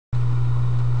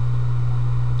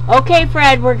Okay,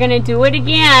 Fred, we're going to do it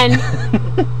again.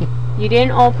 You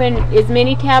didn't open, is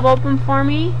MiniTab open for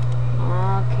me?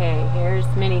 Okay, here's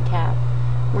MiniTab.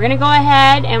 We're going to go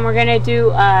ahead and we're going to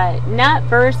do a nut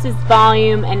versus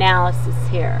volume analysis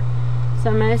here.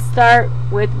 So I'm going to start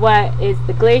with what is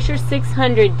the Glacier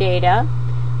 600 data.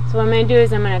 So what I'm going to do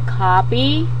is I'm going to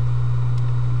copy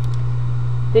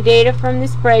the data from the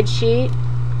spreadsheet,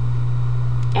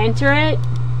 enter it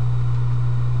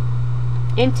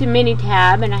into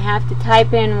MiniTab, and I have to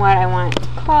type in what I want to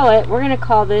call it. We're going to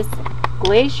call this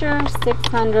Glacier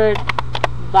 600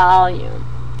 volume.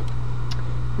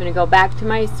 I'm going to go back to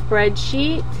my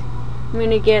spreadsheet. I'm going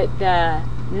to get the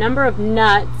number of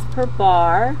nuts per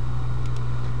bar.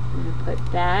 I'm going to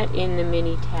put that in the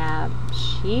MiniTab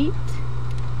sheet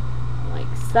like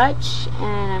such,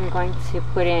 and I'm going to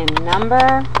put in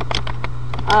number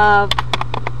of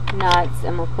nuts,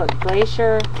 and we'll put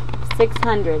Glacier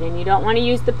 600, and you don't want to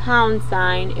use the pound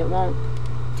sign, it won't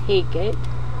take it.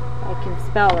 I can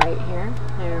spell right here.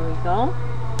 There we go.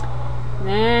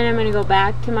 Then I'm going to go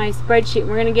back to my spreadsheet.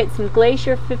 We're going to get some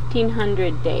Glacier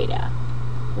 1500 data.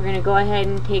 We're going to go ahead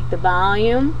and take the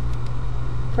volume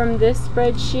from this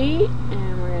spreadsheet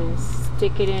and we're going to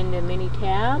stick it into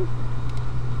MiniTab.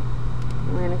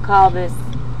 We're going to call this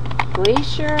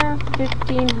Glacier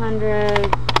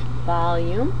 1500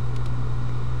 volume.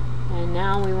 And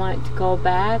now we want to go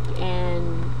back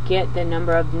and get the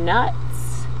number of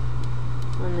nuts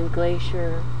on the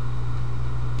Glacier.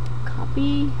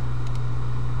 Copy,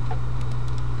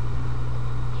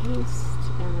 paste,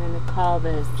 and we're going to call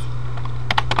this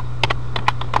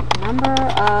number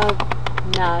of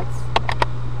nuts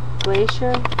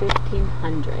Glacier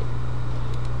 1500.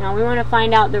 Now we want to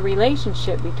find out the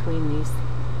relationship between these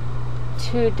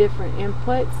two different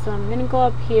inputs. So I'm going to go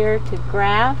up here to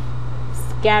Graph,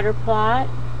 Scatter Plot,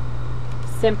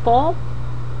 Simple,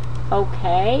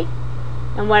 OK.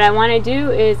 And what I want to do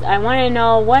is I want to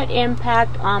know what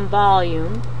impact on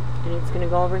volume, and it's going to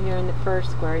go over here in the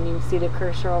first square, and you can see the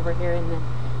cursor over here in the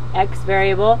X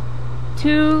variable,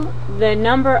 to the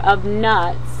number of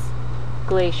nuts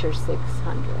Glacier 600.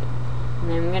 And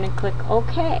then I'm going to click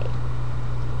OK.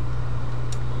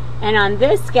 And on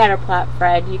this scatter plot,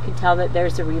 Fred, you can tell that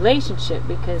there's a relationship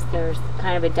because there's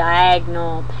kind of a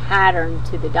diagonal pattern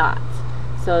to the dots.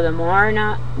 So the more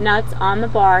nuts on the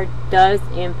bar does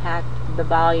impact the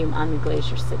volume on the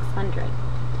Glacier 600.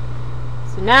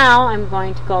 So now I'm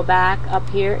going to go back up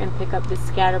here and pick up the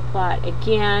scatter plot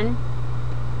again,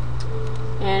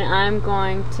 and I'm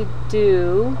going to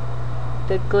do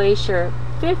the Glacier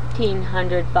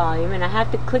 1500 volume, and I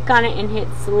have to click on it and hit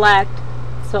select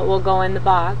so it will go in the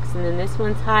box, and then this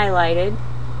one's highlighted.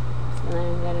 So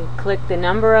then I'm going to click the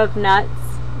number of nuts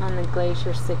on the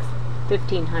Glacier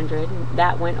 1500, and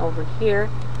that went over here,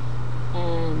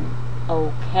 and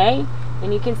OK.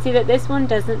 And you can see that this one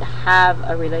doesn't have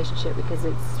a relationship because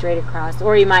it's straight across,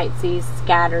 or you might see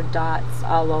scattered dots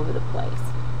all over the place.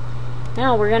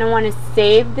 Now we're going to want to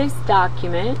save this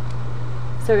document.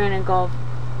 So we're going to go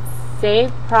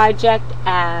Save Project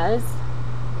As.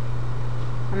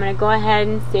 I'm going to go ahead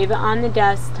and save it on the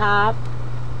desktop,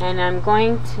 and I'm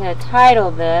going to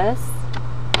title this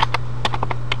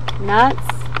Nuts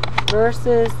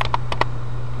versus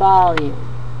Volume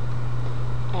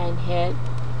and hit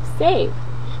Save.